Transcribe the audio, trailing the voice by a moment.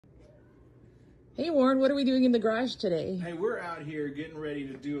Hey Warren, what are we doing in the garage today? Hey, we're out here getting ready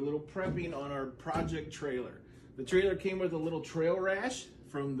to do a little prepping on our project trailer. The trailer came with a little trail rash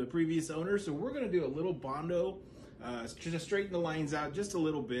from the previous owner, so we're going to do a little Bondo, just straighten the lines out just a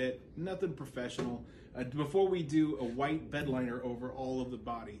little bit, nothing professional, before we do a white bed liner over all of the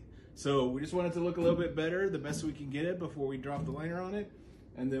body. So we just want it to look a little bit better, the best we can get it before we drop the liner on it,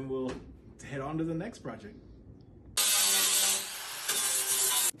 and then we'll head on to the next project.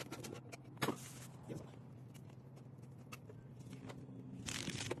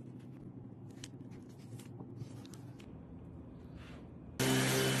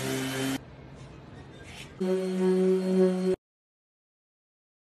 Mm-hmm.